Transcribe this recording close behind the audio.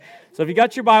So if you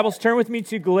got your Bibles, turn with me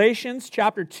to Galatians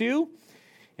chapter 2.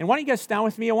 And why don't you guys stand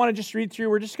with me? I want to just read through.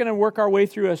 We're just going to work our way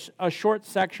through a short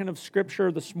section of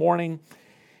Scripture this morning.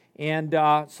 And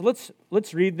so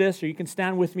let's read this, or you can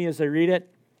stand with me as I read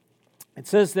it. It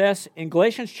says this in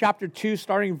Galatians chapter 2,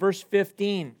 starting verse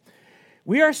 15.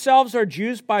 We ourselves are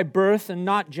Jews by birth and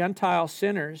not Gentile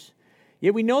sinners.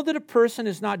 Yet we know that a person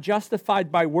is not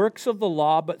justified by works of the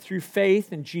law, but through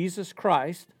faith in Jesus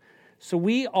Christ. So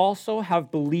we also have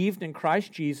believed in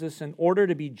Christ Jesus in order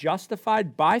to be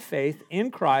justified by faith in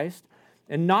Christ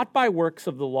and not by works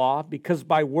of the law, because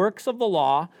by works of the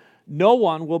law no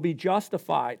one will be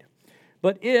justified.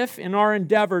 But if in our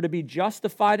endeavor to be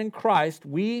justified in Christ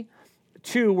we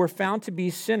too were found to be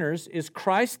sinners, is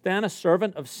Christ then a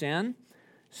servant of sin?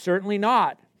 Certainly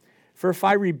not. For if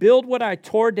I rebuild what I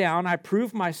tore down, I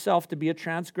prove myself to be a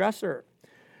transgressor.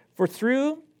 For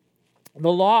through the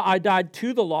law I died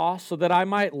to the law so that I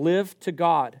might live to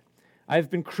God. I have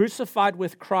been crucified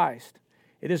with Christ.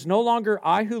 It is no longer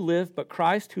I who live, but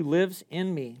Christ who lives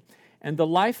in me. And the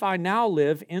life I now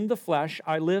live in the flesh,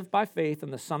 I live by faith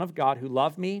in the Son of God who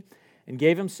loved me and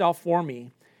gave himself for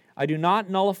me. I do not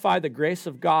nullify the grace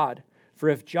of God, for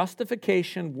if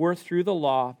justification were through the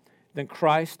law, then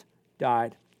Christ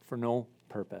died for no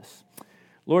purpose.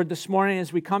 Lord, this morning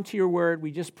as we come to your word,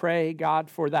 we just pray, God,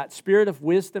 for that spirit of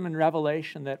wisdom and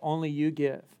revelation that only you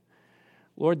give.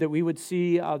 Lord, that we would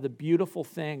see the beautiful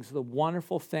things, the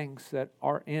wonderful things that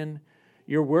are in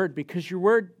your word, because your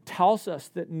word tells us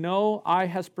that no eye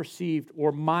has perceived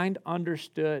or mind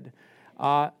understood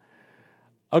a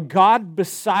God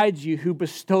besides you who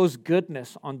bestows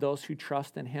goodness on those who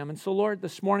trust in him. And so, Lord,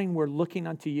 this morning we're looking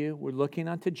unto you, we're looking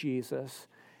unto Jesus.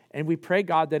 And we pray,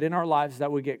 God, that in our lives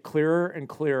that would get clearer and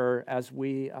clearer as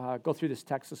we go through this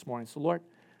text this morning. So, Lord,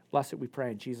 bless it, we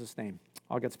pray in Jesus' name.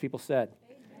 All God's people said,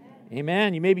 Amen.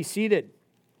 Amen. You may be seated.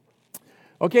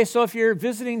 Okay, so if you're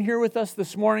visiting here with us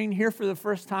this morning, here for the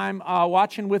first time,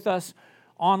 watching with us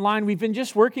online, we've been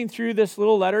just working through this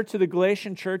little letter to the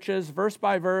Galatian churches, verse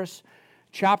by verse,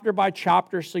 chapter by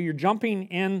chapter. So you're jumping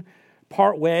in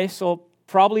part way. So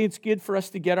probably it's good for us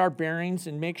to get our bearings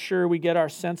and make sure we get our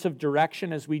sense of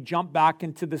direction as we jump back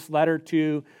into this letter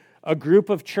to a group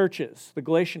of churches, the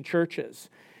Galatian churches.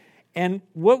 And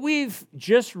what we've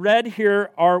just read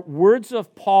here are words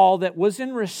of Paul that was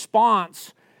in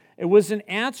response. It was an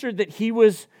answer that he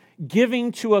was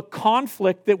giving to a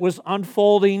conflict that was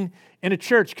unfolding in a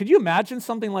church. Could you imagine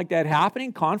something like that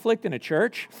happening, conflict in a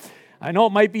church? I know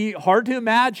it might be hard to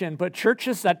imagine, but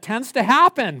churches, that tends to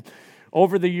happen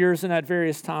over the years and at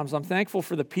various times. I'm thankful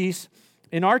for the peace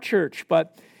in our church.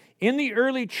 But in the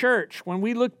early church, when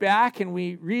we look back and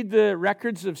we read the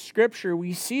records of Scripture,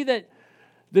 we see that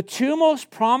the two most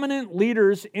prominent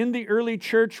leaders in the early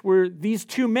church were these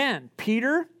two men,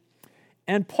 Peter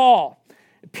and Paul.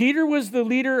 Peter was the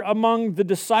leader among the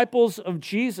disciples of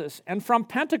Jesus. And from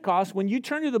Pentecost, when you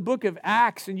turn to the book of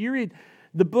Acts and you read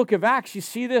the book of Acts, you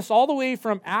see this all the way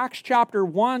from Acts chapter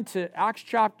 1 to Acts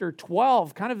chapter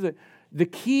 12, kind of the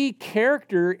key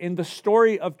character in the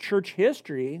story of church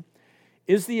history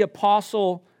is the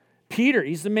apostle Peter.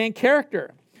 He's the main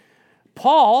character.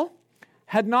 Paul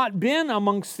had not been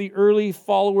amongst the early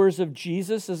followers of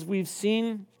Jesus, as we've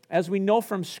seen, as we know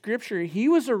from Scripture. He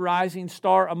was a rising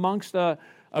star amongst a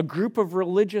group of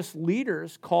religious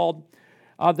leaders called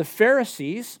the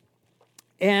Pharisees,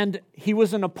 and he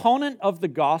was an opponent of the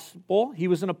gospel. He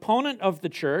was an opponent of the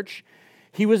church.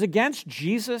 He was against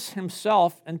Jesus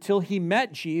himself until he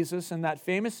met Jesus in that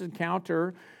famous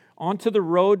encounter on the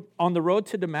road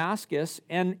to Damascus.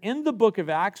 And in the book of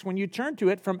Acts, when you turn to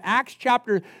it, from Acts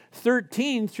chapter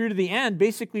 13 through to the end,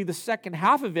 basically the second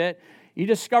half of it, you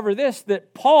discover this,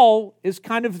 that Paul is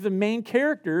kind of the main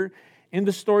character in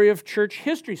the story of church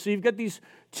history. So you've got these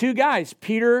two guys,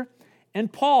 Peter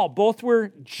and Paul. Both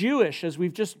were Jewish, as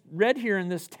we've just read here in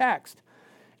this text.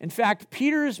 In fact,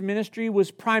 Peter's ministry was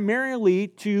primarily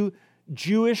to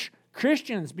Jewish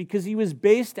Christians because he was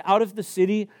based out of the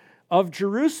city of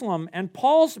Jerusalem. And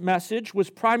Paul's message was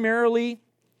primarily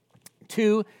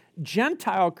to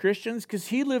Gentile Christians because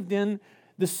he lived in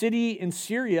the city in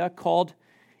Syria called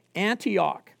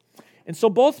Antioch. And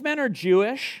so both men are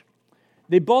Jewish.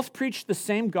 They both preach the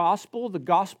same gospel, the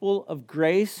gospel of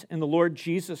grace in the Lord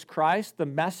Jesus Christ, the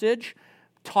message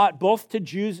taught both to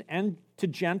Jews and to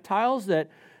Gentiles that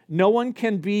no one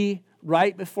can be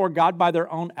right before God by their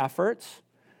own efforts.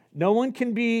 No one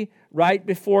can be right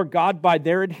before God by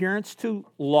their adherence to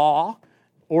law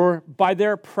or by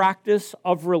their practice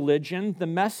of religion. The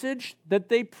message that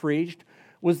they preached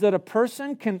was that a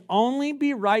person can only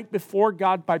be right before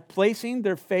God by placing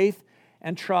their faith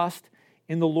and trust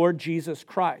in the Lord Jesus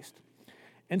Christ.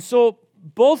 And so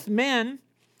both men,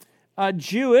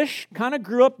 Jewish, kind of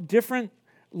grew up different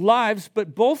lives,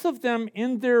 but both of them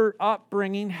in their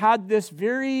upbringing had this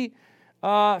very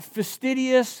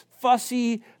fastidious,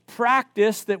 fussy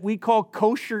practice that we call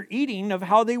kosher eating of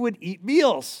how they would eat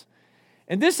meals.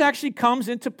 And this actually comes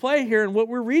into play here in what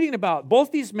we're reading about.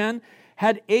 Both these men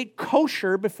had ate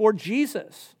kosher before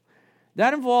Jesus.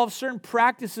 That involves certain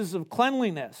practices of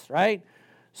cleanliness, right?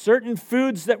 Certain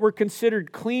foods that were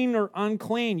considered clean or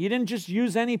unclean. You didn't just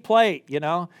use any plate, You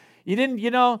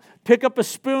didn't, pick up a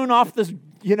spoon off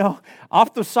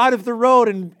the side of the road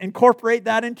and incorporate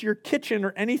that into your kitchen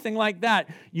or anything like that.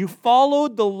 You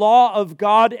followed the law of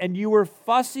God, and you were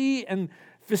fussy and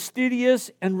fastidious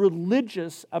and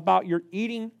religious about your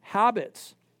eating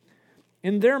habits.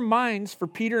 In their minds, for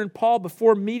Peter and Paul,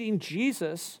 before meeting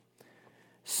Jesus,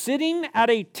 sitting at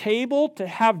a table to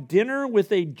have dinner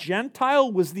with a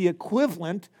Gentile was the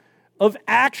equivalent of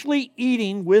actually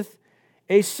eating with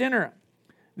a sinner.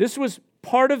 This was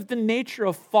part of the nature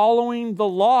of following the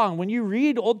law. And when you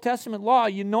read Old Testament law,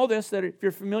 you know this, that if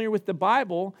you're familiar with the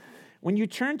Bible, when you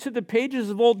turn to the pages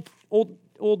of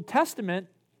Old Testament,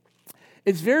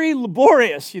 it's very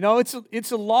laborious.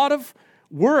 It's a lot of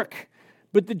work.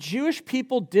 But the Jewish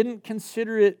people didn't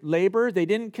consider it labor. They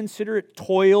didn't consider it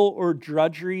toil or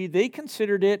drudgery. They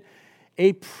considered it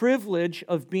a privilege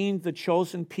of being the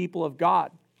chosen people of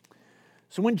God.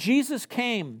 So when Jesus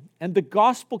came and the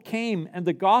gospel came and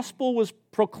the gospel was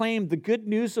proclaimed, the good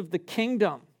news of the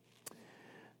kingdom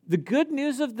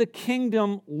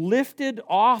lifted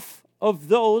off of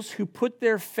those who put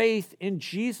their faith in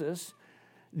Jesus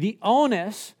the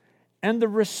onus and the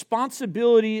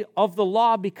responsibility of the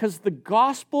law, because the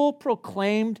gospel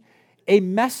proclaimed a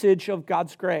message of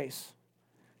God's grace,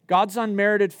 God's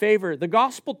unmerited favor. The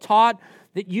gospel taught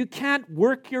that you can't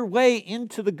work your way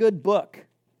into the good book.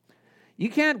 You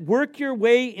can't work your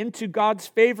way into God's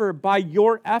favor by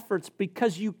your efforts,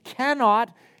 because you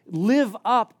cannot live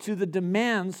up to the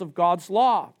demands of God's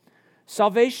law.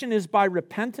 Salvation is by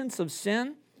repentance of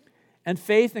sin and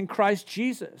faith in Christ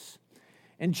Jesus.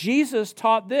 And Jesus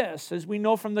taught this, as we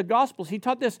know from the Gospels. He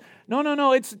taught this,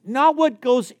 no, it's not what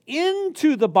goes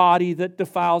into the body that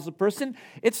defiles a person.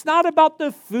 It's not about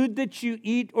the food that you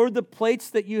eat or the plates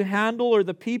that you handle or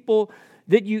the people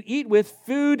that you eat with.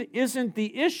 Food isn't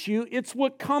the issue. It's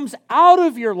what comes out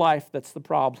of your life that's the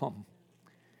problem.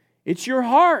 It's your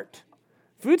heart.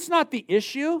 Food's not the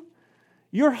issue.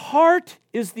 Your heart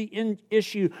is the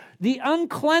issue. The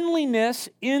uncleanliness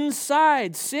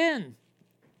inside, sin.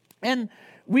 And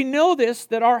we know this,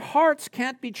 that our hearts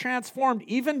can't be transformed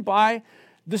even by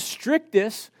the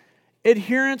strictest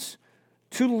adherence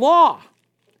to law.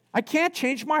 I can't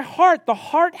change my heart. The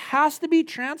heart has to be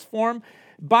transformed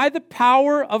by the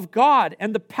power of God.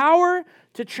 And the power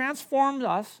to transform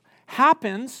us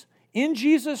happens in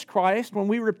Jesus Christ when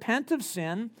we repent of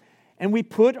sin and we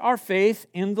put our faith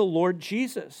in the Lord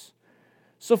Jesus.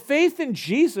 So faith in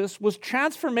Jesus was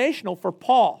transformational for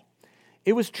Paul.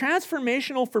 It was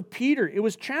transformational for Peter. It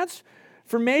was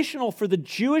transformational for the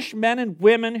Jewish men and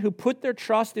women who put their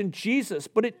trust in Jesus.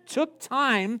 But it took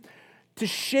time to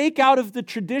shake out of the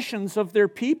traditions of their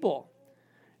people.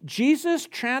 Jesus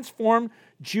transformed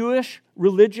Jewish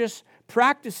religious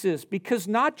practices, because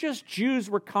not just Jews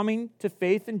were coming to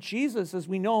faith in Jesus, as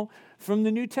we know from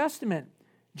the New Testament.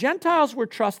 Gentiles were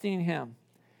trusting in Him.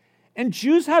 And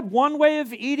Jews had one way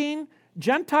of eating.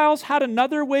 Gentiles had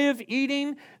another way of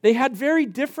eating. They had very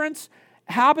different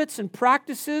habits and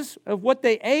practices of what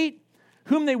they ate,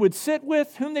 whom they would sit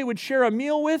with, whom they would share a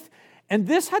meal with. And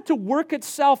this had to work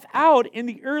itself out in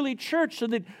the early church so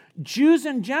that Jews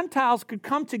and Gentiles could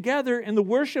come together in the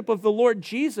worship of the Lord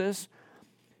Jesus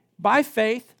by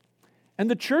faith, and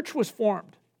the church was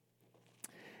formed.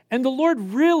 And the Lord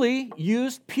really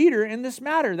used Peter in this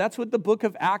matter. That's what the book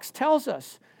of Acts tells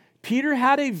us. Peter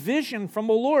had a vision from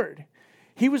the Lord.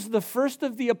 He was the first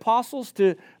of the apostles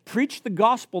to preach the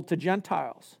gospel to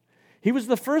Gentiles. He was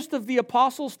the first of the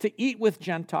apostles to eat with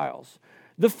Gentiles.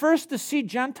 The first to see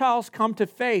Gentiles come to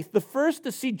faith. The first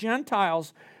to see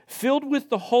Gentiles filled with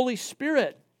the Holy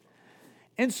Spirit.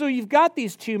 And so you've got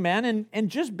these two men, and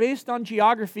just based on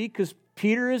geography, because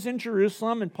Peter is in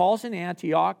Jerusalem and Paul's in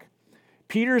Antioch,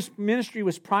 Peter's ministry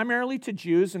was primarily to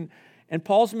Jews, and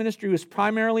Paul's ministry was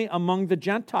primarily among the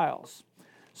Gentiles.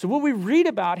 So what we read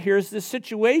about here is this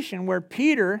situation where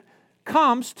Peter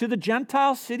comes to the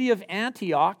Gentile city of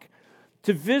Antioch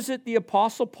to visit the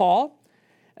Apostle Paul.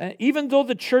 Even though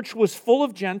the church was full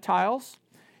of Gentiles,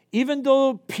 even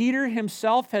though Peter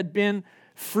himself had been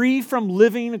free from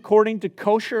living according to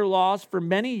kosher laws for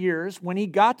many years, when he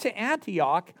got to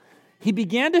Antioch, he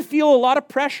began to feel a lot of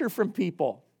pressure from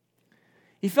people.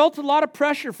 He felt a lot of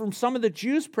pressure from some of the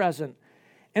Jews present.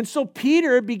 And so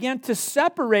Peter began to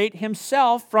separate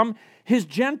himself from his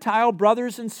Gentile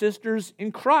brothers and sisters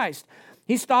in Christ.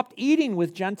 He stopped eating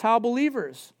with Gentile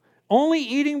believers, only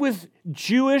eating with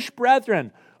Jewish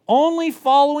brethren, only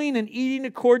following and eating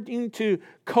according to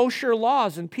kosher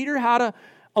laws. And Peter had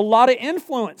a lot of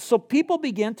influence. So people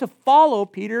began to follow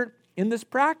Peter in this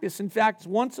practice. In fact,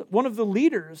 once one of the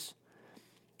leaders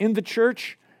in the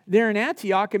church there in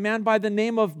Antioch, a man by the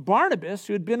name of Barnabas,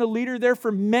 who had been a leader there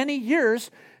for many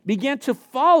years, began to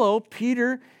follow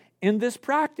Peter in this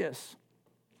practice.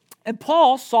 And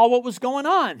Paul saw what was going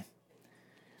on,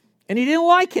 and he didn't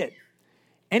like it,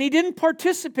 and he didn't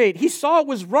participate. He saw it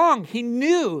was wrong. He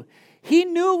knew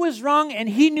it was wrong, and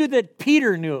he knew that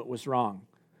Peter knew it was wrong.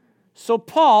 So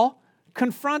Paul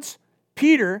confronts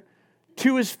Peter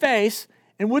to his face,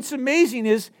 and what's amazing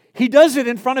is he does it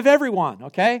in front of everyone,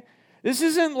 okay? This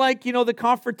isn't like, the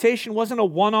confrontation wasn't a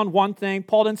one-on-one thing.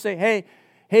 Paul didn't say,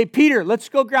 hey, Peter, let's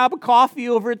go grab a coffee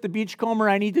over at the Beachcomber.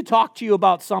 I need to talk to you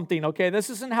about something, okay? This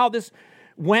isn't how this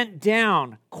went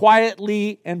down,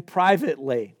 quietly and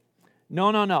privately.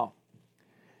 No.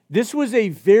 This was a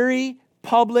very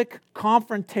public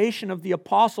confrontation of the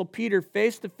Apostle Peter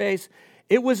face to face.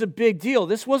 It was a big deal.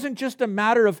 This wasn't just a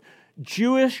matter of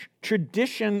Jewish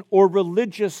tradition or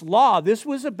religious law. This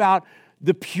was about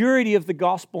the purity of the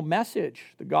gospel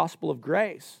message, the gospel of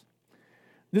grace.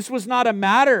 This was not a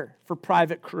matter for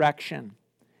private correction.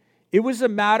 It was a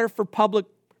matter for public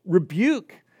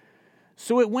rebuke.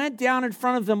 So it went down in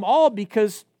front of them all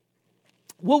because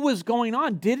what was going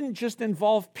on didn't just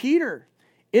involve Peter.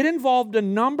 It involved a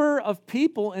number of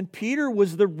people, and Peter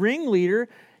was the ringleader,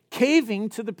 caving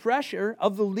to the pressure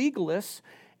of the legalists,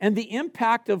 and the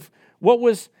impact of what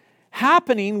was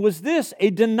happening was this, a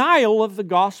denial of the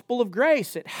gospel of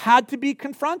grace. It had to be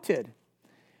confronted.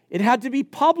 It had to be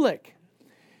public.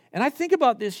 And I think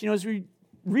about this, as we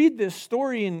read this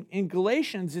story in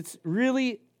Galatians, it's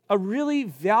really a really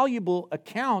valuable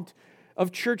account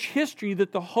of church history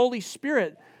that the Holy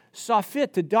Spirit saw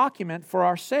fit to document for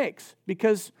our sakes.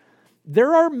 Because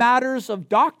there are matters of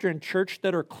doctrine, church,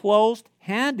 that are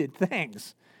closed-handed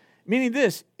things. Meaning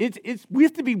this, we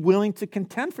have to be willing to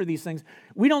contend for these things.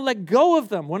 We don't let go of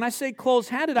them. When I say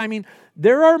closed-handed, I mean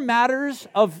there are matters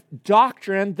of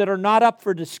doctrine that are not up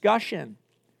for discussion,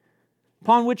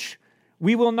 upon which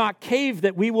we will not cave,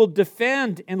 that we will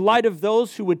defend in light of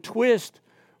those who would twist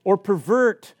or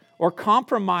pervert or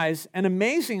compromise. And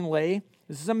amazingly,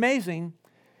 this is amazing,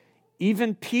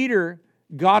 even Peter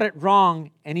got it wrong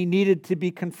and he needed to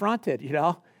be confronted,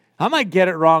 I might get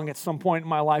it wrong at some point in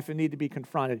my life and need to be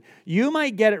confronted. You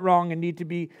might get it wrong and need to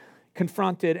be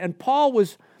confronted. And Paul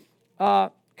was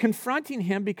confronting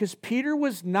him because Peter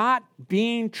was not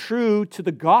being true to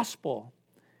the gospel.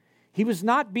 He was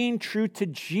not being true to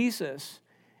Jesus,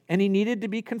 and he needed to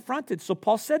be confronted. So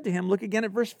Paul said to him, look again at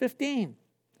verse 15.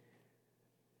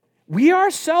 We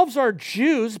ourselves are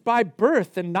Jews by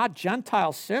birth and not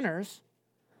Gentile sinners.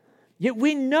 Yet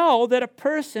we know that a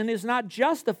person is not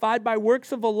justified by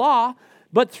works of the law,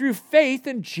 but through faith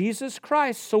in Jesus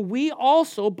Christ. So we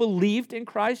also believed in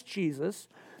Christ Jesus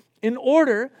in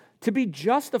order to be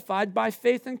justified by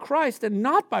faith in Christ and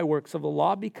not by works of the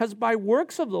law, because by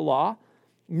works of the law,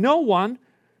 no one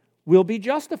will be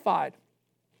justified.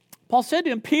 Paul said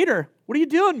to him, Peter, what are you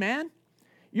doing, man?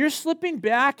 You're slipping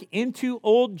back into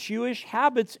old Jewish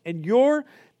habits and you're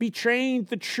betraying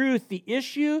the truth. The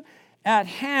issue at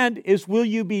hand is, will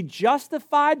you be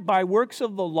justified by works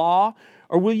of the law,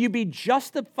 or will you be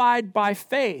justified by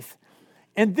faith?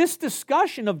 And this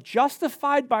discussion of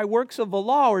justified by works of the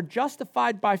law or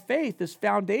justified by faith is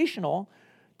foundational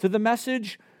to the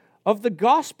message of the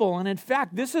gospel. And in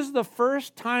fact, this is the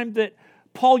first time that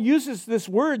Paul uses this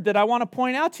word that I want to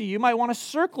point out to you. You might want to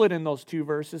circle it in those two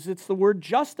verses. It's the word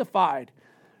justified.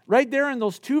 Right there in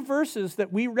those two verses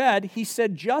that we read, he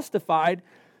said justified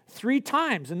 3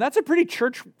 times. And that's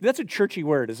a churchy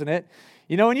word, isn't it?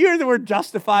 When you hear the word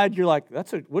justified, you're like,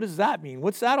 what does that mean?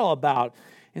 What's that all about?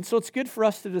 And so it's good for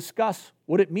us to discuss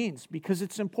what it means because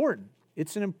it's important.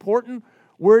 It's an important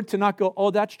word to not go,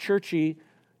 oh, that's churchy,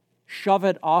 shove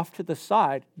it off to the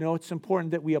side. No, it's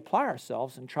important that we apply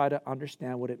ourselves and try to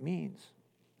understand what it means.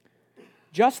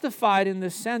 Justified in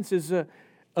this sense is a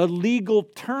legal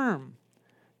term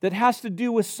that has to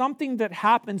do with something that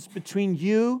happens between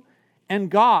you and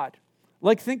God.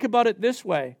 Like, think about it this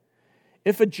way.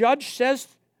 If a judge says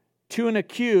to an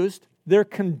accused, they're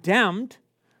condemned,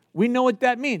 we know what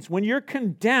that means. When you're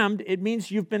condemned, it means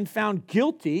you've been found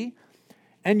guilty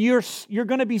and you're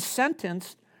going to be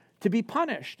sentenced to be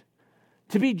punished.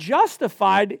 To be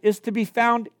justified is to be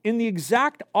found in the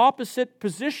exact opposite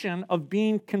position of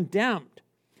being condemned.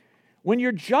 When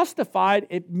you're justified,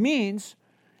 it means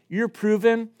you're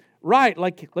proven right.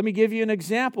 Like, let me give you an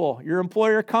example. Your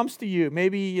employer comes to you.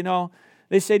 Maybe,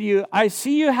 they say to you, I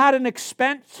see you had an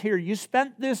expense here. You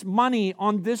spent this money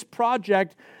on this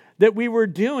project that we were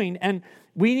doing. And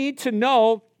we need to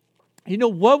know,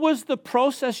 what was the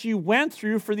process you went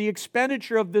through for the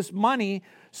expenditure of this money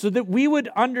so that we would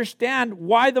understand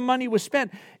why the money was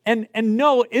spent. And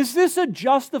know, is this a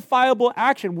justifiable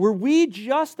action? Were we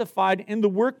justified in the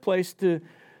workplace to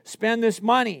spend this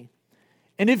money?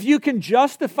 And if you can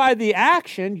justify the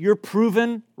action, you're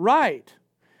proven right.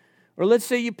 Or let's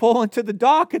say you pull into the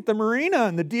dock at the marina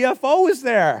and the DFO is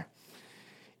there.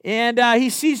 And he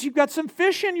sees you've got some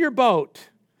fish in your boat.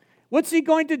 What's he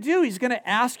going to do? He's going to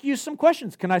ask you some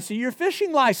questions. Can I see your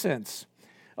fishing license?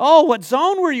 Oh, what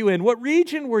zone were you in? What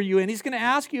region were you in? He's going to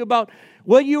ask you about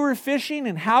what you were fishing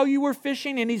and how you were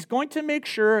fishing. And he's going to make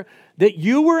sure that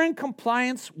you were in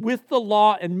compliance with the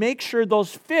law and make sure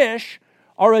those fish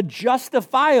are a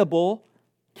justifiable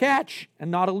catch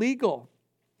and not illegal.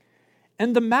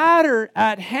 And the matter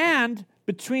at hand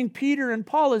between Peter and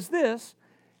Paul is this: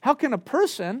 how can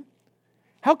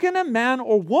a man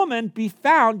or woman be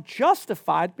found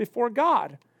justified before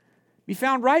God? Be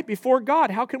found right before God.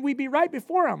 How can we be right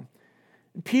before Him?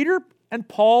 Peter and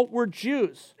Paul were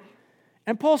Jews.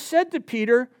 And Paul said to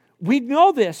Peter, we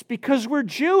know this because we're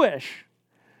Jewish.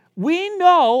 We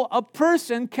know a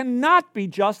person cannot be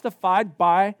justified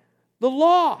by the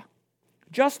law,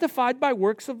 justified by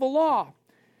works of the law.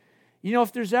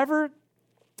 If there's ever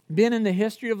been in the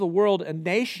history of the world a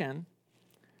nation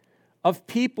of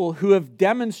people who have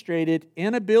demonstrated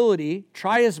inability,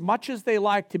 try as much as they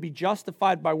like to be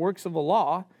justified by works of the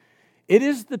law, it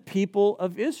is the people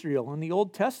of Israel. And the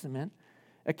Old Testament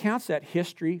accounts that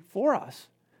history for us.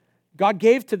 God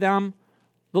gave to them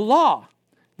the law.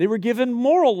 They were given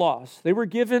moral laws. They were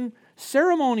given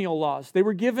ceremonial laws. They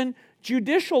were given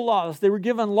judicial laws. They were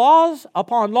given laws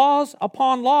upon laws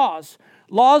upon laws.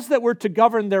 Laws that were to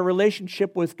govern their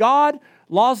relationship with God,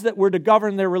 laws that were to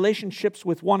govern their relationships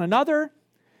with one another.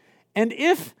 And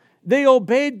if they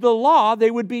obeyed the law, they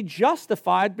would be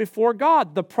justified before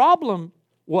God. The problem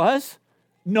was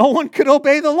no one could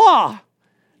obey the law.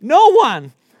 No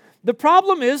one. The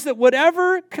problem is that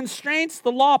whatever constraints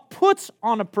the law puts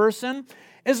on a person,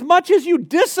 as much as you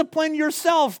discipline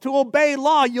yourself to obey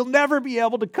law, you'll never be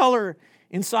able to color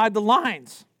inside the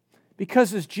lines.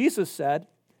 Because as Jesus said,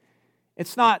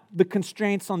 it's not the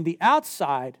constraints on the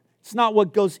outside. It's not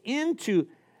what goes into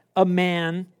a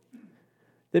man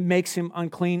that makes him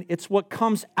unclean. It's what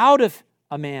comes out of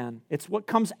a man. It's what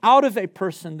comes out of a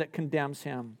person that condemns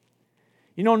him.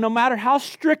 No matter how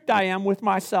strict I am with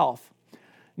myself,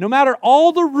 no matter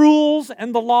all the rules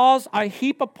and the laws I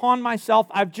heap upon myself,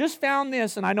 I've just found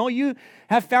this, and I know you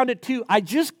have found it too. I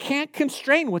just can't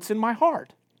constrain what's in my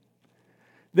heart.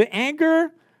 The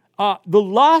anger, the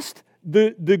lust,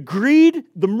 the greed,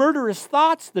 the murderous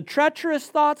thoughts, the treacherous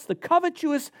thoughts, the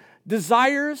covetous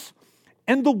desires,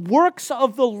 and the works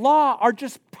of the law are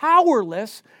just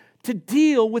powerless to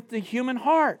deal with the human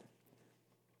heart.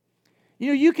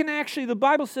 You can actually, the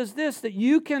Bible says this, that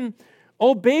you can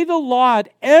obey the law at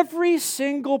every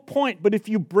single point, but if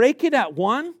you break it at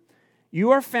one, you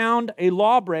are found a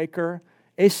lawbreaker,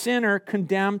 a sinner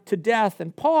condemned to death.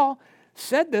 And Paul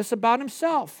said this about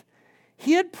himself.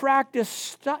 He had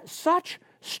practiced such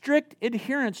strict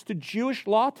adherence to Jewish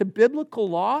law, to biblical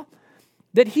law,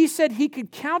 that he said he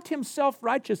could count himself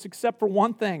righteous except for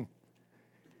one thing.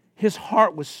 His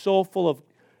heart was so full of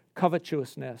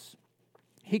covetousness.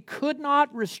 He could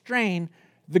not restrain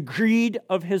the greed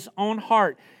of his own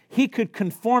heart. He could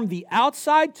conform the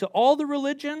outside to all the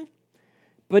religion,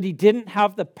 but he didn't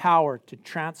have the power to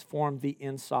transform the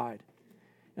inside.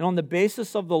 And on the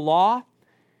basis of the law,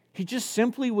 he just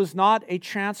simply was not a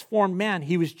transformed man.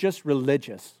 He was just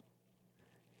religious.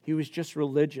 He was just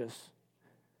religious.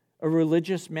 A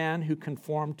religious man who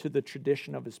conformed to the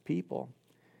tradition of his people.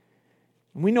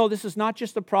 And we know this is not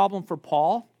just a problem for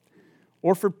Paul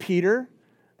or for Peter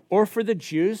or for the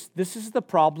Jews. This is the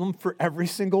problem for every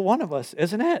single one of us,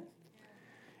 isn't it?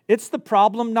 It's the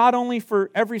problem not only for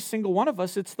every single one of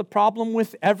us, it's the problem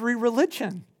with every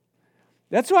religion.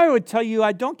 That's why I would tell you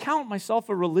I don't count myself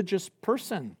a religious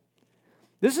person.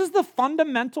 This is the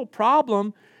fundamental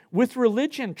problem with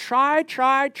religion. Try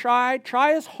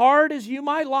as hard as you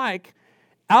might like.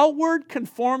 Outward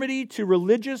conformity to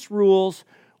religious rules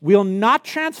will not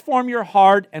transform your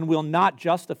heart and will not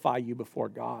justify you before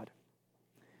God.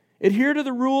 Adhere to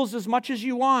the rules as much as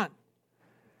you want.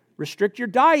 Restrict your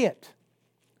diet.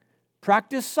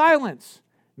 Practice silence,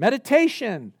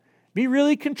 meditation. Be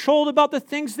really controlled about the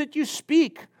things that you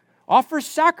speak. Offer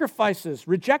sacrifices.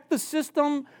 Reject the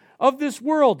system of this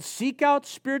world. Seek out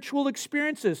spiritual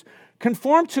experiences.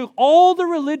 Conform to all the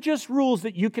religious rules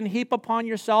that you can heap upon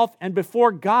yourself, and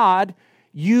before God,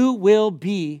 you will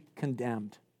be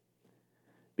condemned.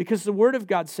 Because the Word of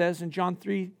God says in John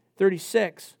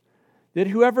 3:36 that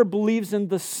whoever believes in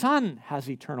the Son has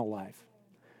eternal life.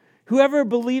 Whoever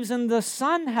believes in the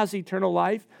Son has eternal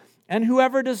life, and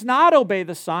whoever does not obey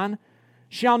the Son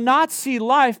shall not see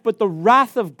life, but the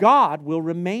wrath of God will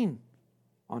remain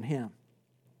on him.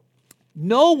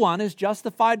 No one is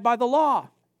justified by the law.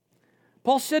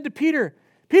 Paul said to Peter,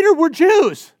 Peter, we're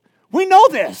Jews. We know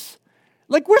this.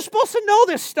 Like, we're supposed to know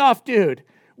this stuff, dude.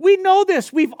 We know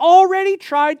this. We've already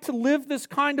tried to live this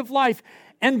kind of life.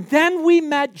 And then we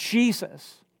met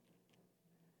Jesus.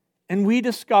 And we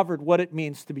discovered what it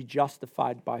means to be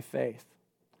justified by faith.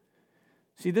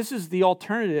 See, this is the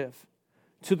alternative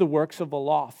to the works of the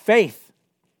law. Faith.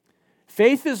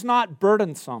 Faith is not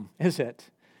burdensome, is it?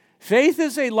 Faith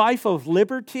is a life of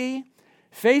liberty.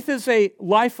 Faith is a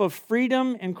life of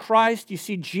freedom in Christ. You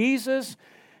see, Jesus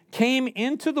came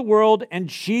into the world and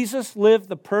Jesus lived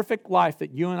the perfect life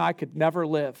that you and I could never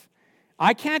live.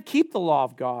 I can't keep the law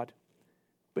of God,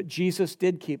 but Jesus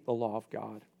did keep the law of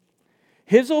God.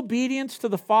 His obedience to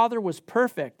the Father was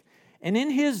perfect, and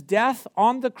in His death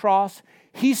on the cross,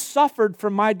 He suffered for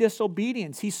my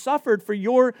disobedience. He suffered for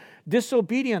your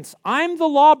disobedience. I'm the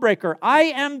lawbreaker. I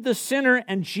am the sinner,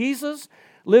 and Jesus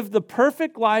lived the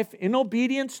perfect life in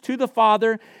obedience to the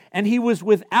Father, and He was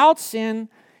without sin.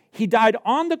 He died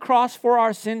on the cross for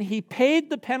our sin. He paid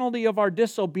the penalty of our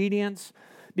disobedience,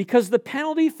 because the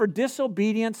penalty for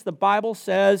disobedience, the Bible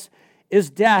says, is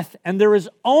death. And there is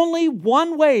only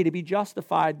one way to be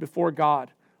justified before God.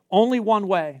 Only one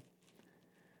way.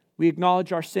 We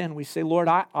acknowledge our sin. We say, Lord,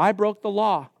 I broke the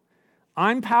law.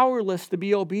 I'm powerless to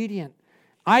be obedient.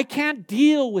 I can't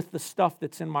deal with the stuff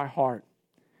that's in my heart.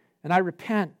 And I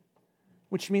repent,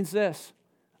 which means this: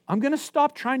 I'm going to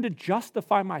stop trying to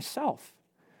justify myself.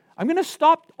 I'm going to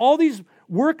stop all these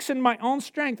works in my own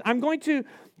strength. I'm going to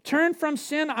turn from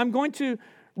sin. I'm going to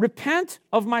repent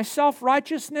of my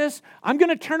self-righteousness. I'm going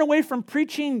to turn away from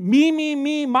preaching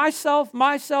me, myself,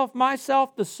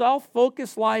 the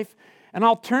self-focused life. And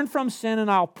I'll turn from sin and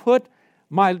I'll put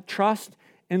my trust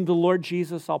in the Lord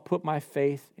Jesus. I'll put my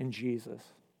faith in Jesus.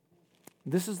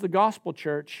 This is the gospel,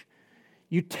 church.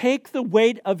 You take the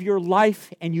weight of your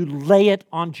life and you lay it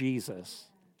on Jesus.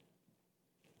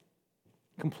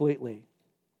 Completely.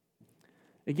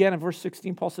 Again, in verse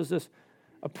 16, Paul says this: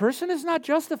 a person is not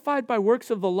justified by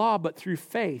works of the law, but through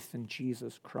faith in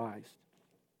Jesus Christ.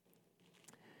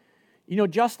 You know,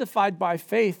 justified by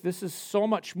faith, this is so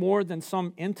much more than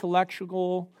some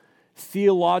intellectual,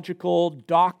 theological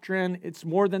doctrine. It's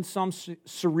more than some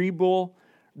cerebral,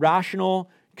 rational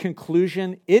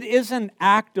conclusion. It is an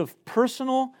act of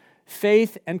personal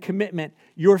faith and commitment.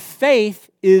 Your faith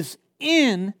is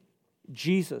in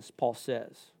Jesus, Paul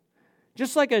says.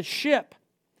 Just like a ship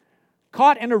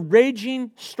caught in a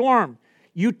raging storm,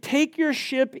 you take your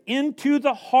ship into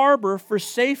the harbor for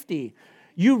safety.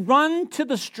 You run to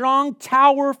the strong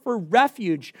tower for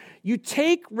refuge. You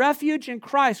take refuge in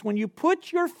Christ. When you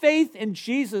put your faith in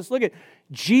Jesus, look at,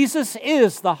 Jesus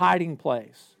is the hiding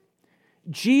place.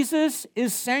 Jesus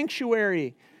is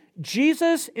sanctuary.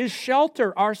 Jesus is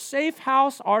shelter, our safe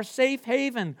house, our safe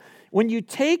haven. When you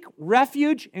take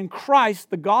refuge in Christ,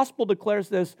 the gospel declares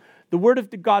this, the word of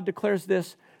God declares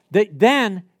this, that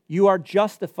then you are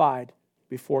justified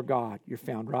before God. You're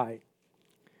found right.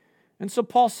 And so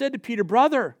Paul said to Peter,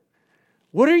 brother,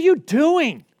 what are you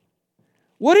doing?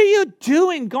 What are you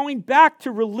doing going back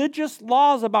to religious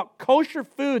laws about kosher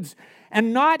foods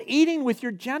and not eating with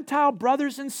your Gentile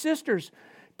brothers and sisters?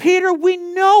 Peter, we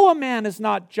know a man is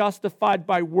not justified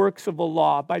by works of the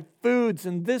law, by foods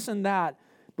and this and that,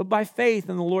 but by faith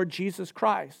in the Lord Jesus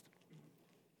Christ.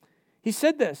 He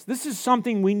said this. This is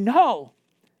something we know.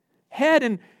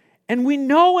 And we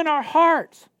know in our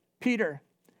hearts, Peter.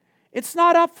 It's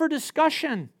not up for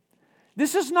discussion.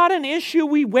 This is not an issue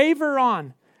we waver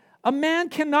on. A man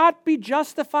cannot be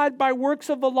justified by works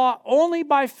of the law, only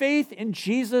by faith in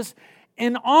Jesus.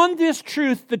 And on this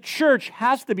truth, the church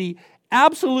has to be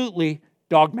absolutely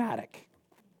dogmatic.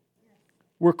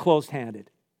 We're closed-handed.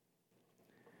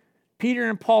 Peter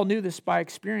and Paul knew this by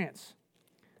experience.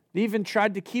 They even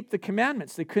tried to keep the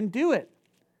commandments. They couldn't do it.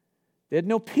 They had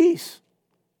no peace.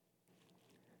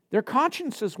 Their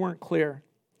consciences weren't clear.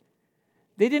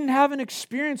 They didn't have an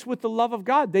experience with the love of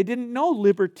God. They didn't know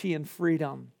liberty and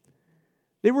freedom.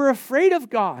 They were afraid of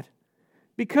God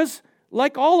because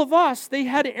like all of us, they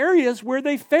had areas where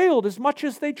they failed as much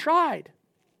as they tried.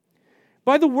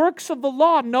 By the works of the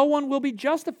law, no one will be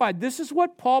justified. This is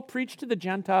what Paul preached to the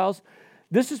Gentiles.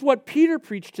 This is what Peter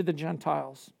preached to the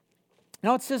Gentiles.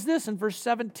 Now it says this in verse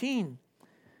 17.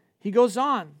 He goes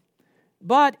on,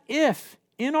 but if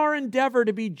in our endeavor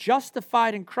to be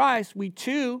justified in Christ, we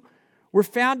too were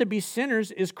found to be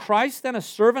sinners, is Christ then a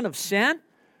servant of sin?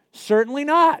 Certainly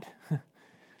not.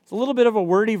 It's a little bit of a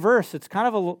wordy verse. It's kind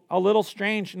of a little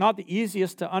strange, not the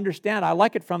easiest to understand. I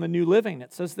like it from the New Living.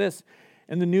 It says this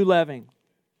in the New Living.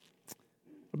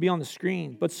 It'll be on the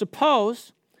screen. But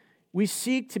suppose we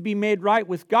seek to be made right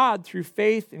with God through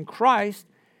faith in Christ,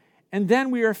 and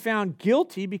then we are found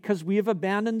guilty because we have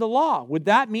abandoned the law. Would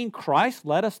that mean Christ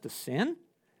led us to sin?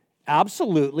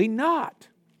 Absolutely not.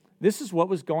 This is what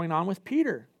was going on with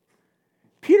Peter.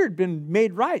 Peter had been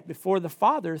made right before the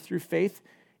Father through faith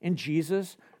in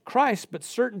Jesus Christ. But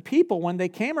certain people, when they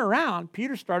came around,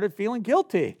 Peter started feeling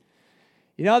guilty.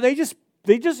 They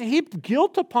just heaped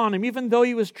guilt upon him, even though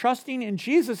he was trusting in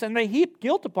Jesus. And they heaped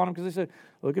guilt upon him because they said,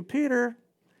 look at Peter,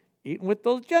 eating with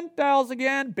those Gentiles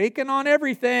again, baking on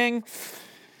everything.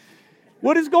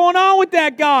 What is going on with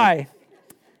that guy?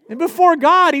 And before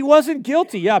God, he wasn't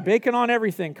guilty. Yeah, baking on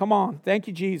everything. Come on. Thank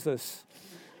you, Jesus.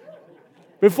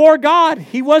 Before God,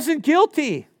 he wasn't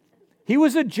guilty. He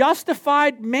was a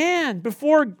justified man.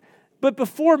 But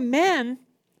before men,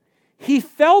 he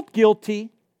felt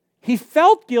guilty. He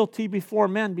felt guilty before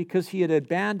men because he had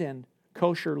abandoned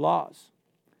kosher laws.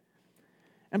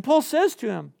 And Paul says to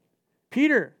him,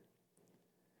 Peter,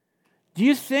 do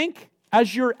you think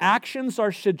as your actions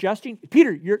are suggesting,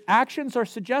 Peter, your actions are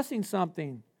suggesting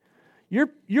something.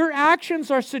 Your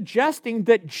actions are suggesting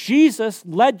that Jesus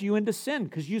led you into sin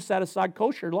because you set aside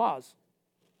kosher laws.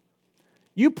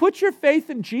 You put your faith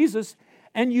in Jesus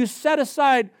and you set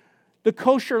aside the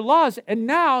kosher laws, and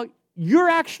now you're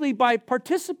actually, by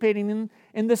participating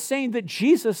in the saying that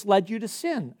Jesus led you to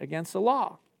sin against the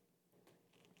law.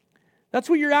 That's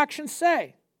what your actions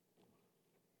say.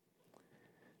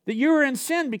 That you were in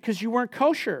sin because you weren't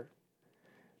kosher.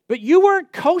 But you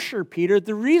weren't kosher, Peter.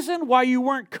 The reason why you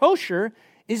weren't kosher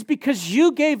is because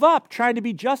you gave up trying to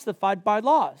be justified by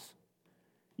laws.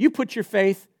 You put your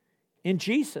faith in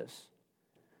Jesus.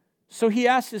 So he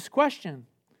asks this question,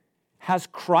 has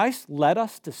Christ led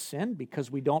us to sin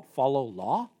because we don't follow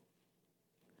law?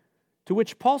 To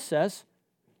which Paul says,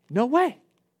 no way.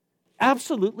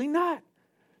 Absolutely not.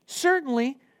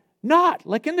 Certainly not.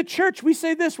 Like in the church, we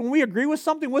say this, when we agree with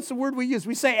something, what's the word we use?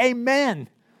 We say amen.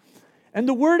 And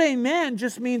the word amen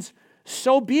just means,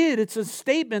 so be it. It's a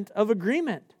statement of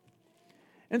agreement.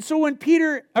 And so when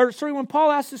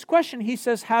Paul asks this question, he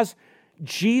says, has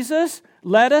Jesus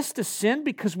led us to sin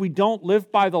because we don't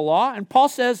live by the law? And Paul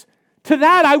says, to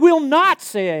that I will not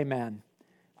say amen.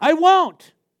 I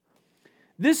won't.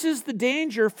 This is the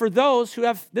danger for those who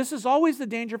have, this is always the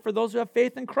danger for those who have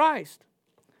faith in Christ.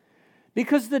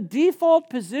 Because the default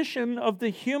position of the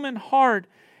human heart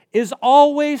is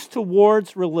always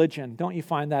towards religion. Don't you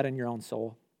find that in your own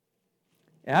soul?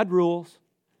 Add rules,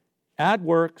 add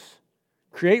works,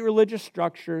 create religious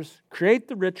structures, create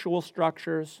the ritual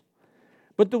structures.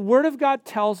 But the Word of God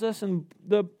tells us, and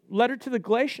the letter to the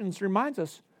Galatians reminds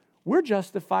us, we're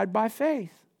justified by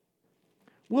faith.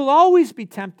 We'll always be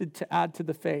tempted to add to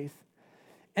the faith.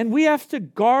 And we have to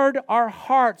guard our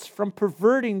hearts from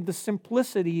perverting the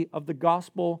simplicity of the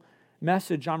gospel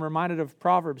message. I'm reminded of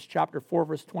Proverbs chapter 4,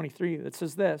 verse 23. That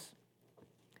says this,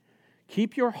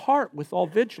 keep your heart with all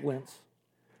vigilance,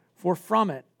 for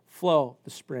from it flow the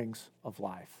springs of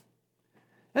life.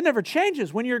 That never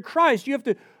changes. When you're in Christ, you have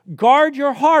to guard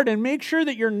your heart and make sure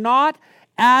that you're not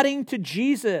adding to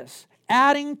Jesus,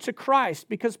 adding to Christ.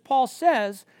 Because Paul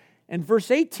says in verse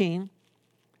 18,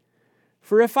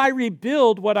 for if I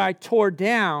rebuild what I tore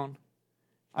down,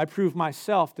 I prove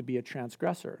myself to be a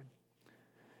transgressor.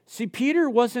 See, Peter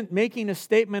wasn't making a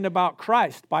statement about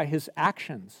Christ by his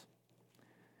actions.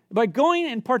 By going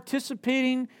and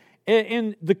participating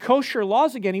in the kosher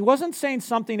laws again, he wasn't saying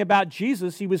something about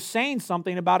Jesus, he was saying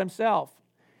something about himself.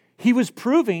 He was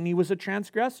proving he was a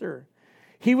transgressor.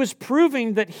 He was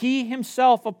proving that he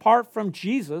himself, apart from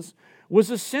Jesus, was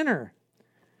a sinner.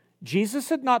 Jesus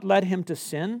had not led him to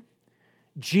sin.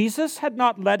 Jesus had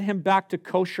not led him back to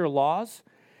kosher laws.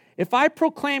 If I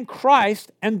proclaim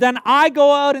Christ and then I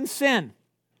go out and sin,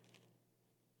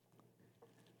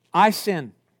 I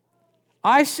sin.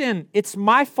 I sin. It's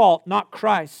my fault, not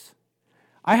Christ's.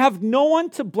 I have no one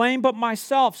to blame but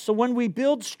myself. So when we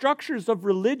build structures of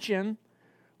religion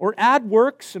or add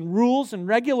works and rules and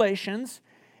regulations,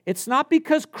 it's not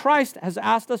because Christ has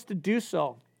asked us to do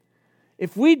so.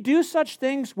 If we do such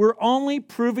things, we're only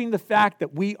proving the fact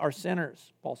that we are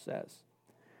sinners, Paul says.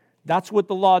 That's what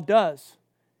the law does.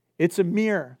 It's a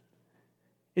mirror.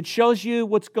 It shows you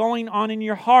what's going on in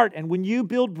your heart. And when you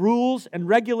build rules and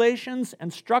regulations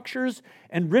and structures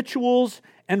and rituals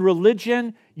and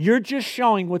religion, you're just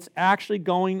showing what's actually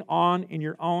going on in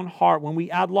your own heart. When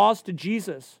we add laws to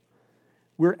Jesus,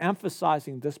 we're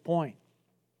emphasizing this point.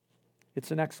 It's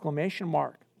an exclamation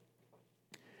mark.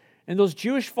 And those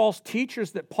Jewish false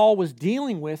teachers that Paul was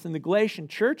dealing with in the Galatian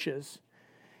churches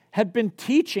had been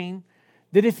teaching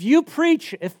that if you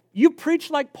preach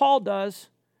like Paul does,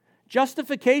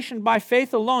 justification by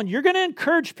faith alone, you're going to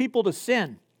encourage people to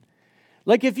sin.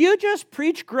 Like if you just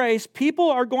preach grace, people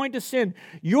are going to sin.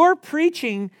 You're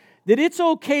preaching that it's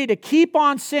okay to keep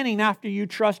on sinning after you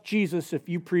trust Jesus if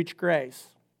you preach grace.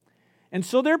 And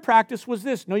so their practice was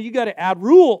this. No, you got to add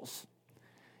rules.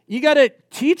 You got to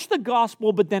teach the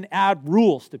gospel, but then add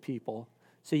rules to people.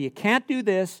 So you can't do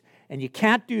this, and you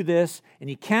can't do this, and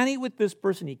you can't eat with this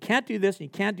person, you can't do this, and you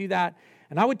can't do that.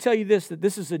 And I would tell you this, that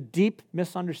this is a deep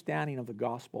misunderstanding of the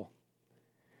gospel.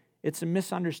 It's a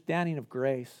misunderstanding of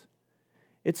grace.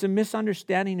 It's a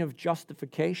misunderstanding of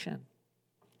justification.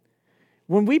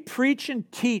 When we preach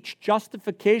and teach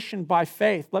justification by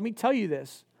faith, let me tell you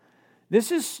this.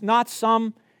 This is not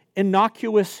some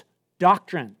innocuous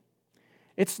doctrine.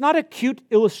 It's not a cute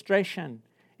illustration.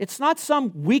 It's not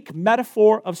some weak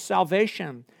metaphor of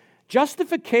salvation.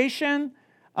 Justification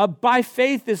by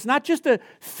faith is not just a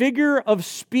figure of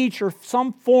speech or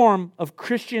some form of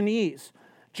Christianese.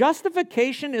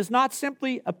 Justification is not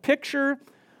simply a picture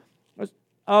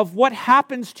of what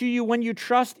happens to you when you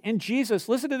trust in Jesus.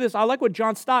 Listen to this. I like what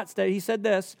John Stott said. He said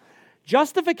this: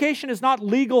 justification is not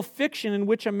legal fiction in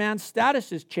which a man's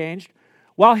status is changed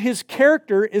while his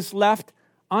character is left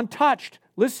untouched.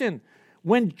 Listen,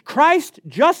 when Christ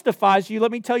justifies you,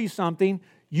 let me tell you something,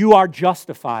 you are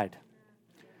justified.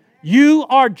 You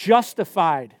are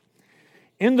justified.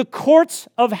 In the courts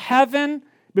of heaven,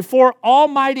 before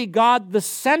Almighty God, the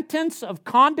sentence of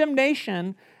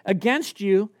condemnation against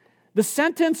you, the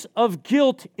sentence of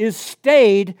guilt is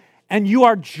stayed, and you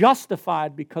are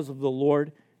justified because of the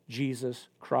Lord Jesus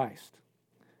Christ.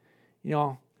 You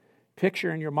know,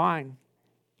 picture in your mind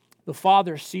the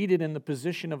Father seated in the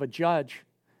position of a judge,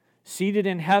 seated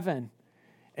in heaven,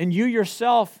 and you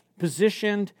yourself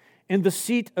positioned in the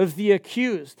seat of the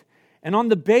accused. And on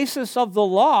the basis of the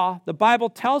law, the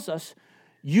Bible tells us,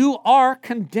 you are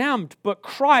condemned, but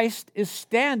Christ is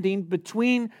standing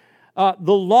between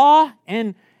the law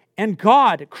and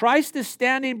God. Christ is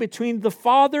standing between the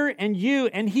Father and you,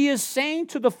 and He is saying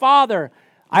to the Father,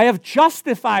 I have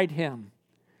justified him.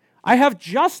 I have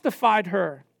justified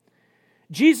her.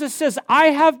 Jesus says, I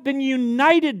have been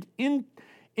united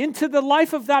into the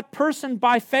life of that person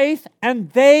by faith,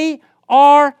 and they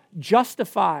are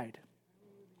justified.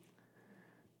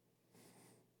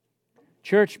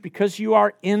 Church, because you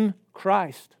are in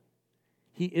Christ,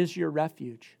 He is your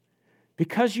refuge.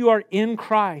 Because you are in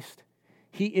Christ,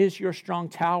 He is your strong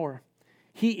tower.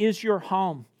 He is your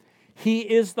home. He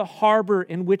is the harbor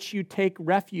in which you take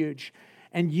refuge.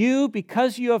 And you,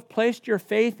 because you have placed your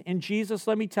faith in Jesus,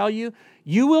 let me tell you,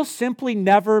 you will simply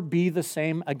never be the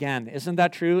same again. Isn't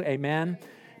that true? Amen?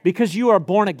 Because you are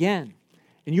born again.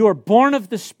 And you are born of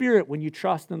the Spirit when you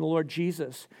trust in the Lord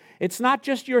Jesus. It's not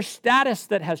just your status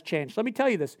that has changed. Let me tell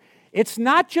you this. It's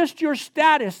not just your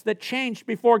status that changed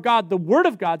before God. The Word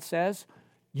of God says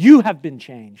you have been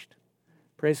changed.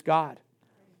 Praise God.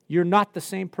 You're not the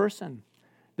same person.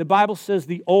 The Bible says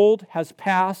the old has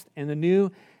passed and the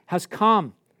new has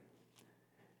come.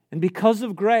 And because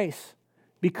of grace,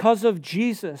 because of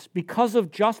Jesus, because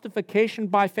of justification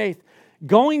by faith,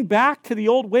 going back to the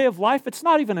old way of life, it's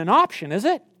not even an option, is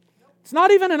it? It's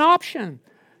not even an option.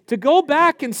 To go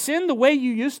back and sin the way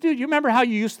you used to. You remember how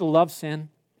you used to love sin?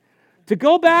 To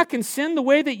go back and sin the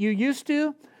way that you used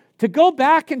to go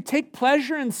back and take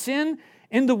pleasure in sin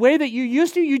in the way that you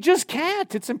used to, you just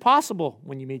can't. It's impossible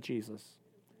when you meet Jesus.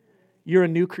 You're a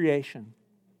new creation.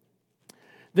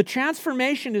 The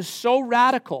transformation is so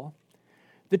radical.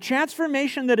 The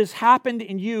transformation that has happened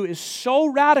in you is so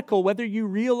radical, whether you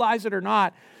realize it or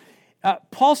not.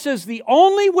 Paul says, the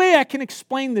only way I can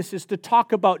explain this is to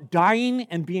talk about dying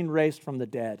and being raised from the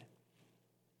dead.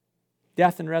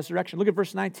 Death and resurrection. Look at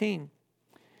verse 19.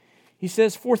 He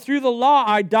says, for through the law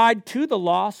I died to the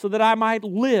law so that I might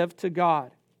live to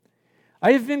God.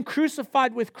 I have been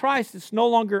crucified with Christ. It's no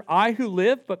longer I who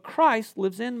live, but Christ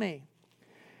lives in me.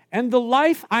 And the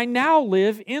life I now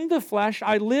live in the flesh,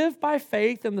 I live by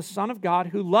faith in the Son of God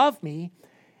who loved me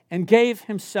and gave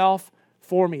Himself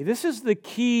for me. This is the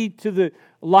key to the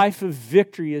life of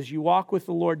victory as you walk with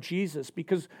the Lord Jesus.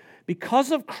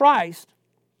 Because of Christ,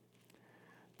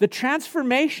 the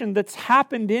transformation that's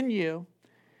happened in you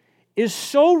is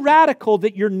so radical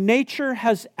that your nature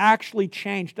has actually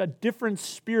changed. A different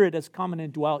spirit has come and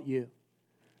indwelt you,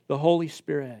 the Holy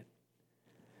Spirit.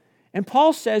 And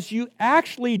Paul says you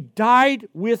actually died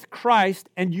with Christ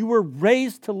and you were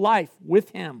raised to life with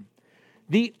Him.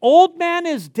 The old man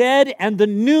is dead and the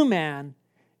new man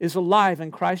is alive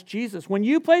in Christ Jesus. When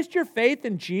you placed your faith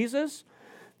in Jesus,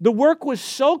 the work was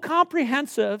so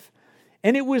comprehensive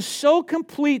and it was so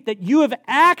complete that you have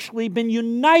actually been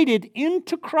united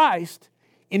into Christ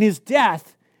in His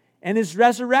death and His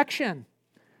resurrection.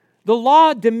 The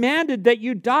law demanded that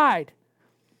you died.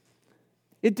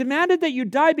 It demanded that you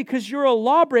die because you're a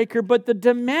lawbreaker, but the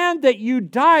demand that you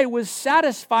die was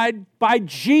satisfied by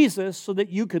Jesus so that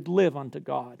you could live unto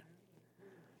God.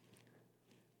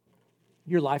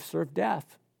 Your life served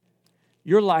death.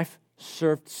 Your life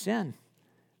served sin.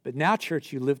 But now,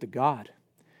 church, you live to God.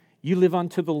 You live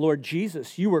unto the Lord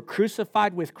Jesus. You were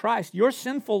crucified with Christ. Your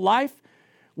sinful life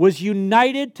was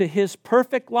united to His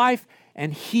perfect life,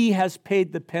 and He has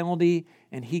paid the penalty,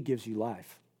 and He gives you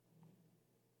life.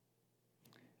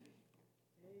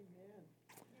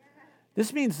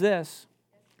 This means this,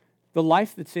 the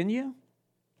life that's in you,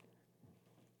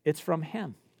 it's from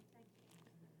Him.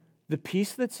 The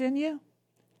peace that's in you,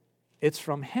 it's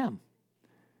from Him.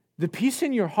 The peace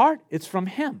in your heart, it's from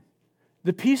Him.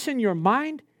 The peace in your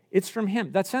mind, it's from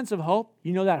Him. That sense of hope,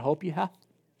 you know that hope you have?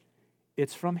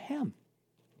 It's from Him.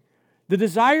 The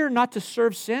desire not to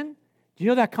serve sin, do you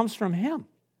know that comes from Him?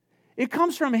 It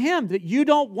comes from Him that you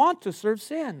don't want to serve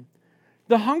sin.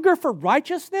 The hunger for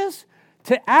righteousness,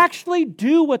 to actually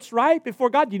do what's right before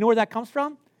God, do you know where that comes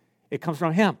from? It comes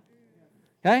from Him.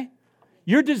 Okay?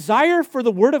 Your desire for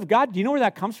the Word of God, do you know where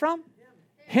that comes from?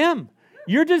 Him.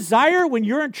 Your desire when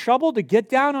you're in trouble to get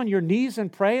down on your knees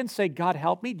and pray and say, God,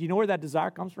 help me, do you know where that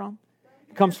desire comes from?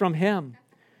 It comes from Him.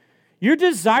 Your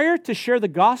desire to share the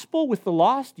gospel with the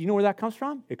lost, do you know where that comes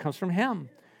from? It comes from Him.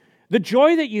 The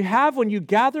joy that you have when you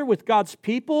gather with God's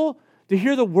people, to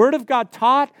hear the Word of God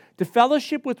taught, to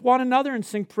fellowship with one another and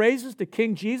sing praises to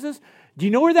King Jesus. Do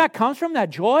you know where that comes from, that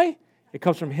joy? It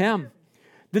comes from Him.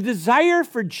 The desire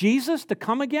for Jesus to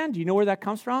come again, do you know where that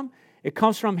comes from? It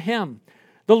comes from Him.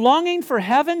 The longing for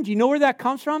heaven, do you know where that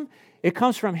comes from? It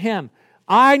comes from Him.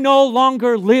 I no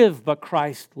longer live, but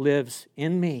Christ lives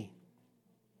in me.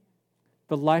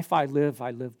 The life I live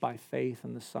by faith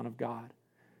in the Son of God,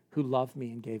 who loved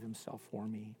me and gave Himself for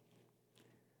me.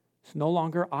 It's no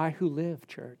longer I who live,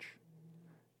 church.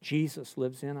 Jesus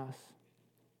lives in us.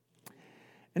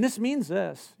 And this means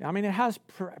this. I mean, it has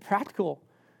practical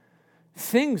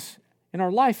things in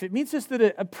our life. It means this,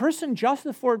 that a person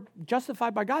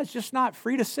justified by God is just not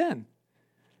free to sin.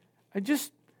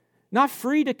 Just not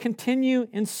free to continue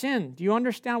in sin. Do you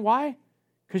understand why?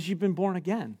 Because you've been born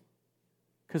again.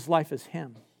 Because life is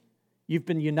Him. You've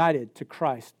been united to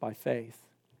Christ by faith.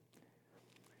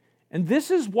 And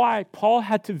this is why Paul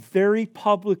had to very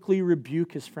publicly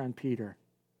rebuke his friend Peter.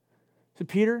 So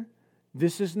Peter,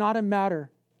 this is not a matter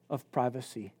of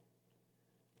privacy.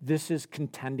 This is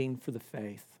contending for the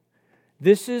faith.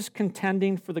 This is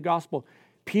contending for the gospel.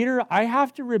 Peter, I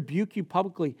have to rebuke you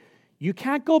publicly. You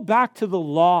can't go back to the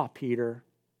law, Peter.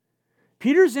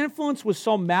 Peter's influence was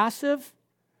so massive.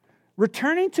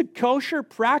 Returning to kosher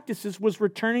practices was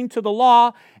returning to the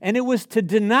law, and it was to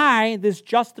deny this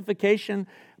justification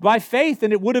by faith,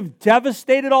 and it would have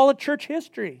devastated all of church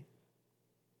history.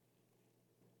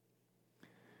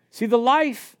 See, the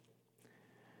life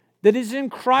that is in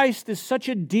Christ is such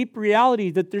a deep reality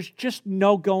that there's just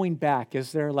no going back.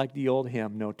 Is there, like the old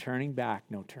hymn, no turning back,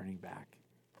 no turning back?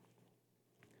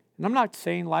 And I'm not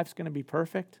saying life's going to be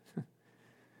perfect.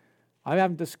 I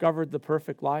haven't discovered the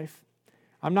perfect life.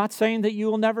 I'm not saying that you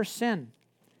will never sin.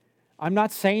 I'm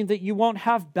not saying that you won't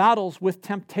have battles with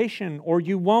temptation or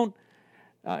you won't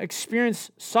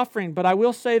experience suffering. But I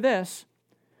will say this,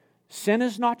 sin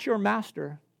is not your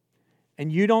master,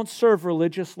 and you don't serve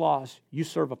religious laws. You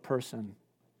serve a person.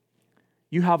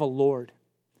 You have a Lord.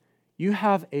 You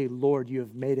have a Lord. You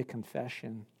have made a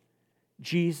confession.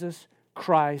 Jesus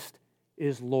Christ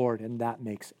is Lord, and that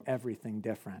makes everything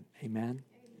different. Amen?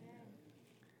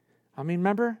 I mean,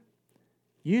 remember,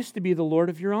 you used to be the Lord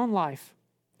of your own life.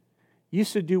 You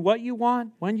used to do what you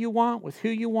want, when you want, with who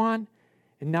you want,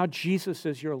 and now Jesus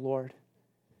is your Lord,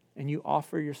 and you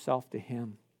offer yourself to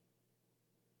Him.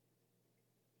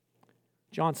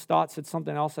 John Stott said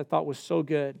something else I thought was so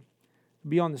good. It'll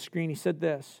be on the screen. He said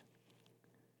this,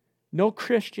 no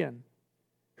Christian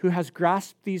who has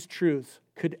grasped these truths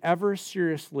could ever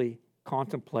seriously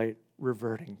contemplate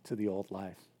reverting to the old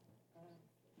life.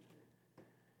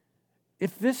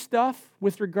 If this stuff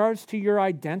with regards to your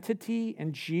identity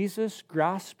and Jesus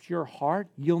grasps your heart,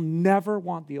 you'll never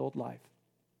want the old life.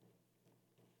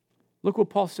 Look what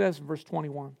Paul says in verse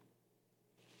 21.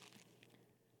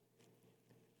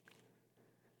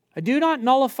 I do not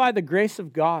nullify the grace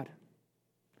of God.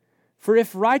 For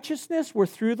if righteousness were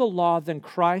through the law, then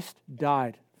Christ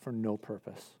died for no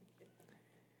purpose.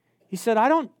 He said, I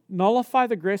don't nullify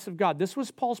the grace of God. This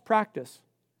was Paul's practice.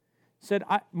 He said,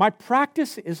 my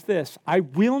practice is this. I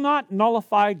will not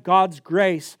nullify God's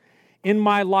grace in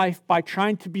my life by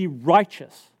trying to be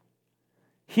righteous,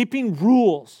 heaping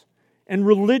rules and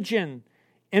religion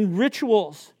and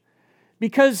rituals.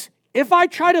 Because if I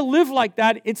try to live like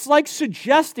that, it's like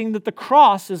suggesting that the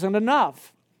cross isn't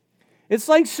enough. It's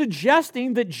like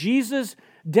suggesting that Jesus'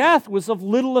 death was of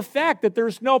little effect, that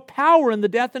there's no power in the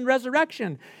death and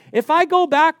resurrection. If I go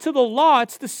back to the law,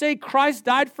 it's to say Christ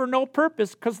died for no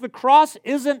purpose because the cross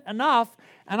isn't enough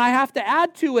and I have to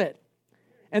add to it.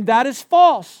 And that is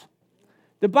false.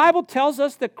 The Bible tells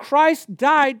us that Christ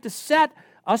died to set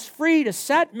us free, to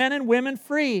set men and women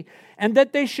free, and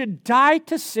that they should die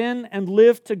to sin and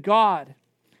live to God.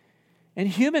 And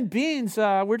human beings,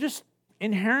 we're just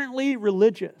inherently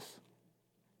religious.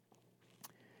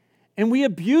 And we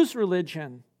abuse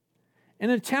religion in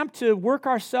an attempt to work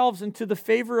ourselves into the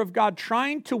favor of God,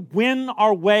 trying to win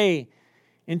our way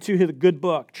into the good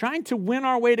book, trying to win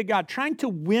our way to God, trying to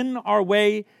win our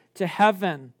way to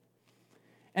heaven.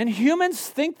 And humans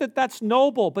think that that's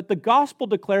noble, but the gospel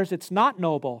declares it's not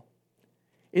noble.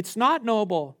 It's not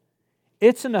noble.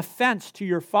 It's an offense to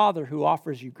your Father who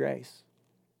offers you grace.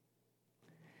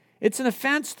 It's an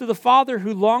offense to the Father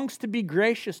who longs to be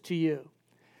gracious to you.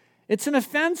 It's an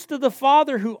offense to the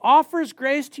Father who offers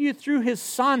grace to you through His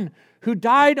Son who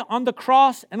died on the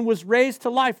cross and was raised to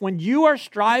life. When you are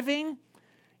striving,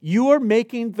 you are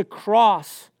making the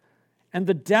cross and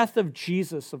the death of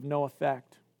Jesus of no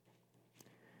effect.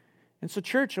 And so,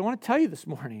 church, I want to tell you this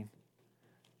morning,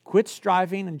 quit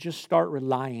striving and just start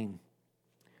relying.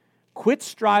 Quit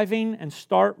striving and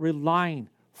start relying.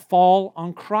 Fall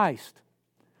on Christ.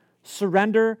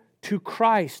 Surrender to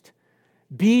Christ.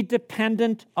 Be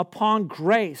dependent upon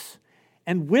grace.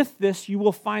 And with this, you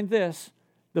will find this,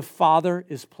 the Father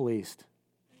is pleased.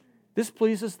 This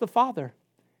pleases the Father.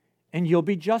 And you'll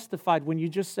be justified when you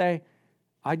just say,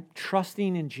 I'm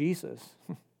trusting in Jesus.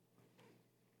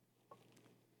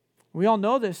 We all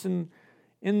know this.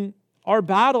 In our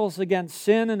battles against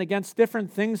sin and against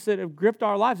different things that have gripped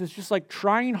our lives, it's just like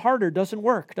trying harder doesn't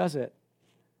work, does it?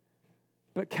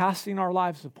 But casting our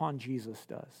lives upon Jesus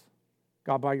does.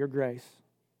 God, by your grace.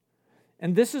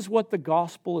 And this is what the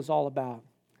gospel is all about.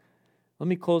 Let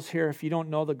me close here if you don't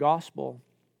know the gospel.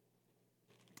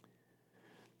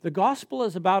 The gospel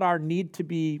is about our need to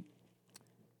be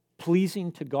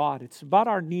pleasing to God. It's about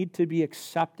our need to be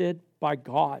accepted by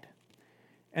God.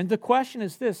 And the question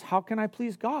is this, how can I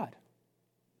please God?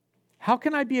 How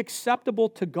can I be acceptable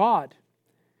to God?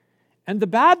 And the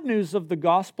bad news of the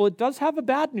gospel, it does have a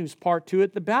bad news part to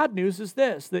it. The bad news is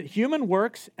this, that human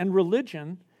works and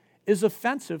religion is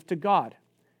offensive to God.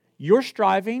 Your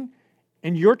striving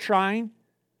and your trying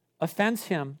offends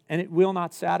Him, and it will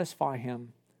not satisfy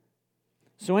Him.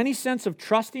 So any sense of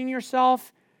trusting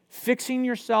yourself, fixing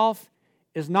yourself,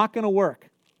 is not going to work.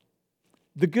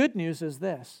 The good news is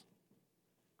this.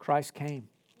 Christ came.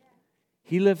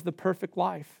 He lived the perfect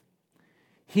life.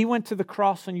 He went to the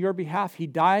cross on your behalf. He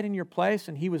died in your place,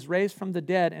 and He was raised from the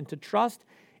dead. And to trust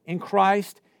in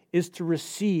Christ is to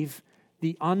receive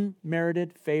the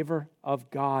unmerited favor of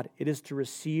God. It is to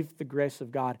receive the grace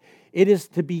of God. It is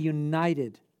to be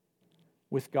united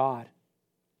with God.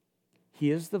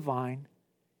 He is the vine,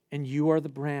 and you are the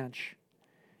branch.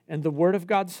 And the Word of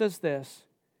God says this,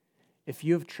 if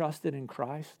you have trusted in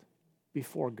Christ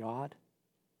before God,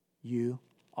 you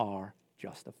are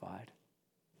justified.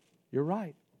 You're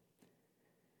right.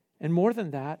 And more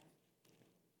than that,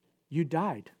 you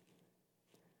died.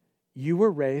 You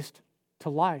were raised to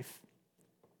life,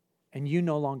 and you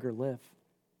no longer live.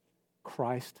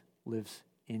 Christ lives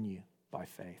in you by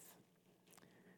faith.